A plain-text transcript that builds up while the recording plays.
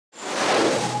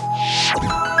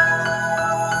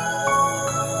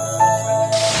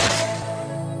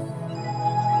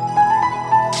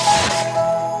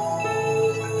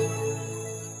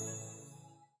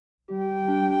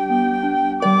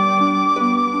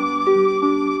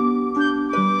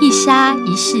沙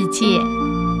一世界，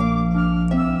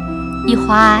一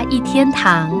花一天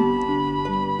堂。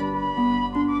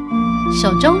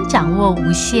手中掌握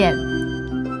无限，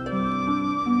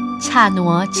刹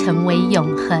那成为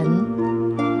永恒。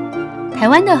台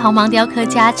湾的毫芒雕刻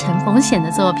家陈逢显的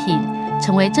作品，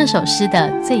成为这首诗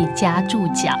的最佳注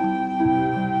脚。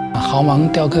毫芒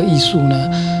雕刻艺术呢，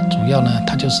主要呢，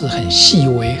它就是很细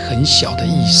微、很小的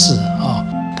意识啊。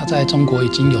它在中国已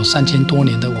经有3000多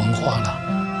年的文化了。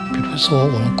比如说，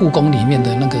我们故宫里面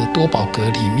的那个多宝阁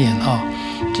里面啊，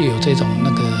就有这种那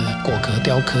个果壳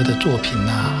雕刻的作品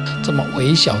啊。这么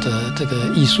微小的这个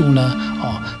艺术呢，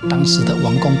当时的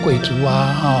王公贵族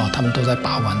啊，他们都在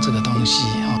把玩这个东西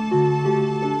啊。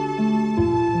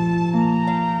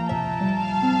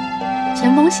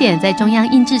陈逢显在中央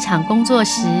印制厂工作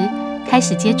时，开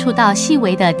始接触到细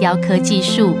微的雕刻技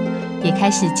术，也开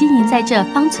始经营在这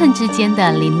方寸之间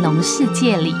的玲珑世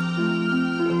界里。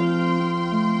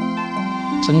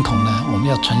针孔呢，我们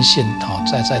要呈现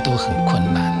在都很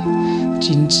困难。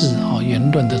精致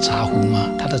圆润的茶壶嘛，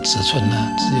它的尺寸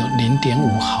呢只有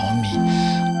0.5毫米。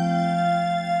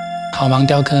毫芒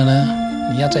雕刻呢，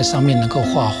你要在上面能够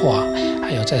画画，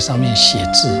还有在上面写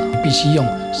字，你必须用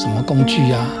什么工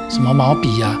具啊，什么毛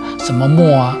笔啊，什么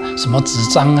墨啊，什么纸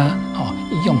张啊，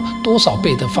用多少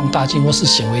倍的放大镜或是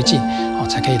显微镜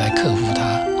才可以来克服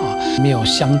它没有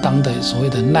相当的所谓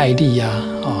的耐力啊，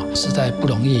实在不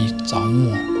容易着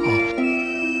墨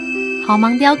毫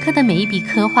芒雕刻的每一笔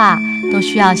刻画都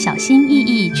需要小心翼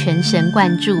翼、全神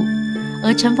贯注，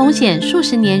而陈逢显数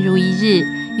十年如一日，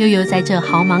悠游在这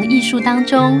毫芒艺术当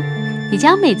中，也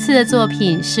将每次的作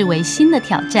品视为新的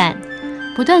挑战，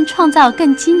不断创造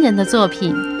更惊人的作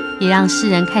品，也让世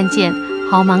人看见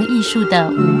毫芒艺术的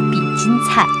无比精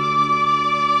彩。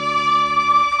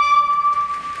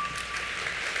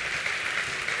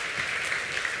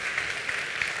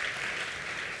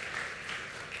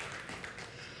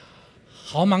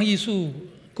毫芒艺术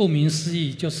顾名思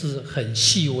义就是很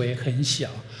细微、很小。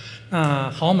那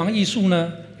毫芒艺术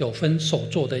呢，有分手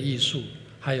作的艺术，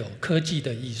还有科技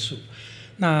的艺术。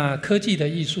那科技的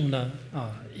艺术呢，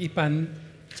一般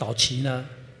早期呢，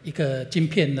一个晶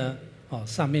片呢，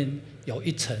上面有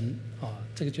一层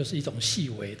这个就是一种细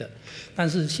微的。但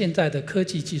是现在的科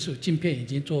技技术，晶片已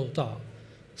经做到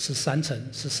13层、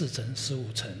14层、15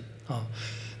层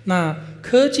那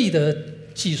科技的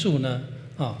技术呢，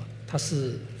它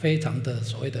是非常的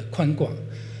所谓的宽广，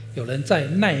有人在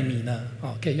奈米呢，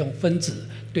可以用分子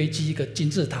堆积一个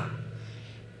金字塔，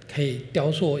可以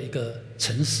雕塑一个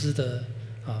沉思的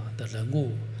人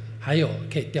物，还有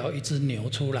可以雕一只牛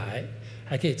出来，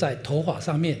还可以在头发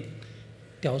上面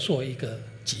雕塑一个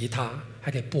吉他，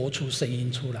还可以播出声音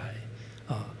出来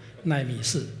奈米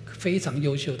是非常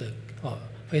优秀的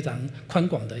非常宽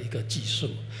广的一个技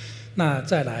术。那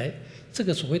再来。这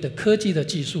个所谓的科技的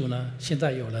技术呢，现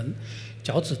在有人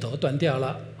脚趾头断掉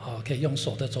了可以用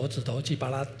手的手指头去把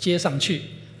它接上去，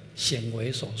显微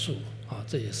手术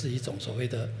这也是一种所谓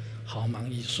的毫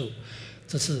芒艺术，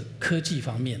这是科技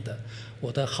方面的。我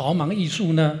的毫芒艺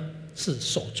术呢是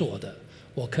手做的，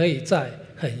我可以在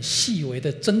很细微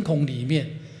的针孔里面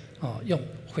用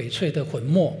翡翠的粉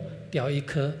末雕一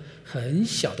颗很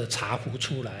小的茶壶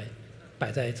出来，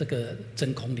摆在这个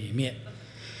针孔里面。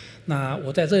那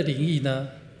我在这个领域呢，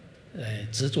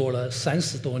执着了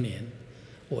30多年，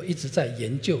我一直在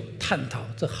研究探讨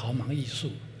这毫芒艺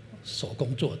术手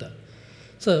工做的。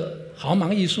这毫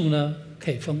芒艺术呢，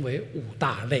可以分为5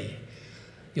大类，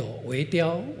有微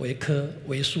雕、微刻、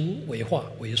微书、微画、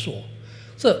微塑。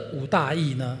这5大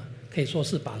艺呢，可以说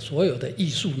是把所有的艺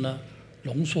术呢，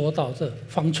浓缩到这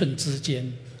方寸之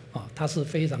间它是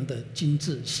非常的精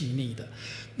致细腻的。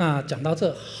那讲到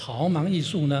这毫芒艺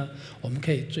术呢，我们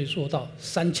可以追溯到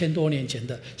3000多年前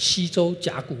的西周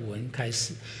甲骨文开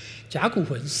始。甲骨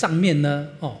文上面呢，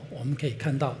我们可以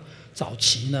看到早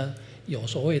期呢有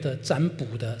所谓的占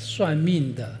卜的、算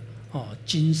命的、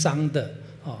经商的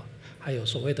还有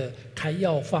所谓的开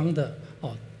药方的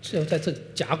就在这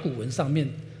甲骨文上面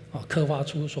刻画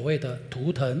出所谓的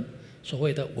图腾、所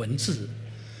谓的文字。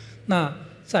那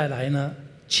再来呢？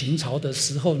秦朝的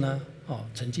时候呢，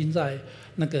曾经在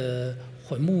那个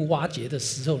坟墓挖掘的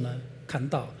时候呢，看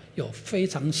到有非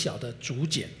常小的竹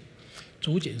简，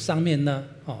竹简上面呢，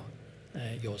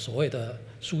有所谓的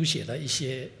书写了一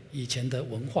些以前的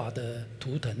文化的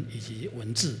图腾以及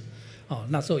文字，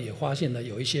那时候也发现了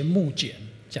有一些木简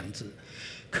这样子。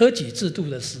科举制度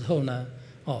的时候呢，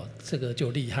这个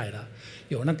就厉害了，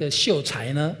有那个秀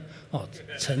才呢，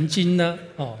曾经呢，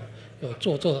有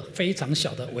做非常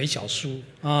小的微小书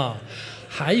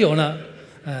还有呢，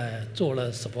做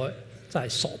了什么在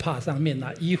手帕上面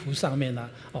衣服上面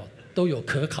都有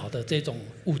可考的这种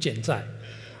物件在，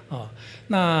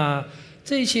那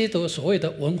这些都所谓的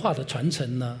文化的传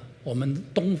承呢，我们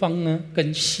东方呢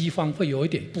跟西方会有一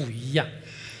点不一样。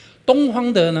东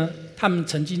方的呢，他们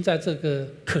曾经在这个《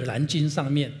可兰经》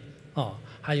上面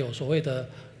还有所谓的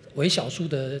微小书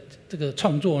的这个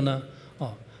创作呢，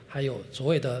还有所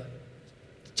谓的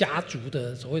家族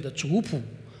的所谓的族谱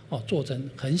做成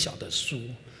很小的书，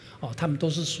他们都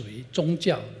是属于宗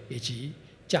教以及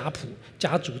家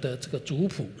族的这个族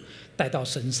谱带到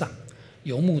身上，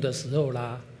游牧的时候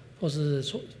啦，或是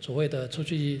所谓的出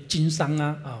去经商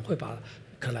会把《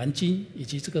可兰经》以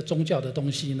及这个宗教的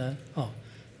东西呢，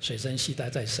随身携带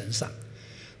在身上。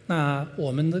那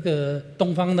我们这个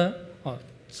东方呢，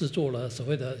制作了所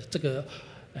谓的这个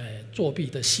作弊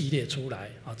的系列出来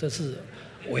这是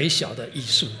微小的艺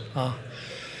术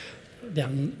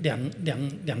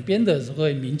两边的所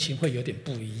谓民情会有点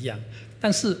不一样。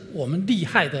但是我们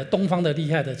东方的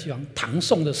厉害的地方，唐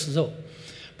宋的时候，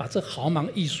把这毫芒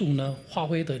艺术呢发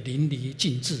挥得淋漓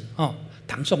尽致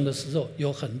唐宋的时候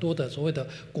有很多的所谓的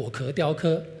果壳雕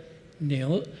刻、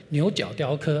牛角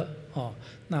雕刻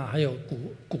那还有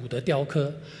骨的雕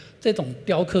刻。这种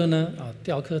雕刻呢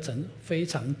雕刻成非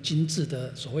常精致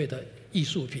的所谓的艺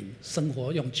术品、生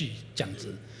活用具这样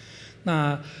子。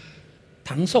那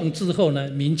唐宋之后呢，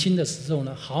明清的时候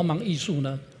呢，毫芒艺术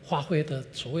呢发挥的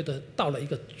所谓的到了一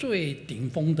个最顶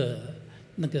峰的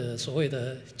那个所谓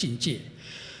的境界。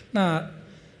那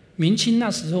明清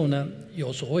那时候呢，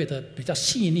有所谓的比较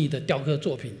细腻的雕刻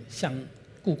作品，像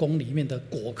故宫里面的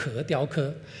果壳雕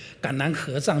刻，橄榄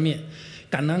核上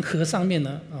面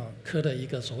呢刻了一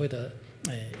个所谓的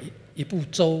一部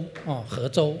舟河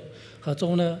舟。河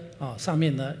舟呢上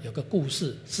面呢有个故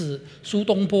事，是苏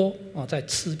东坡在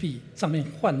赤壁上面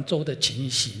换舟的情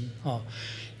形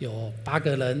有8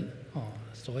个人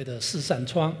所谓的4扇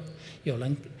窗，有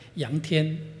人扬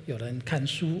天，有人看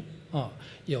书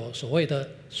有所谓的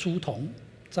书童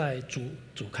在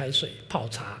煮开水泡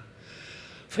茶，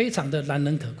非常的难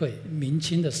能可贵。明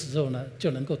清的时候呢，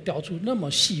就能够雕出那么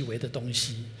细微的东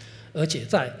西，而且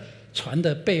在船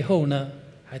的背后呢，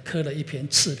还刻了一篇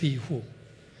《赤壁赋》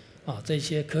这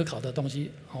些可考的东西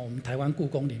我们台湾故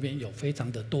宫里面有非常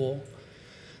的多。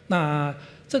那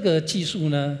这个技术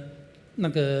呢，那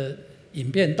个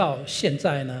演变到现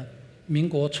在呢，民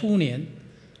国初年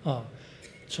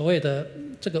所谓的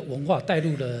这个文化带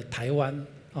入了台湾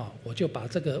我就把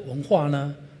这个文化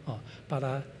呢把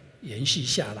它延续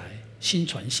下来、新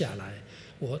传下来。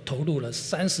我投入了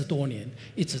30多年，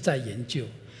一直在研究。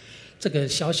这个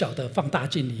小小的放大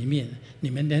镜里面，你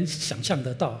们能想象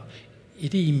得到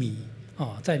1粒米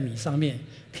在米上面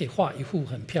可以画一幅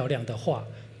很漂亮的画，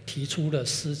提出了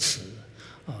诗词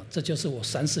这就是我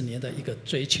30年的一个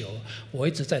追求。我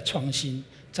一直在创新，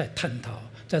在探讨，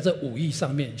在这武艺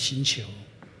上面寻求。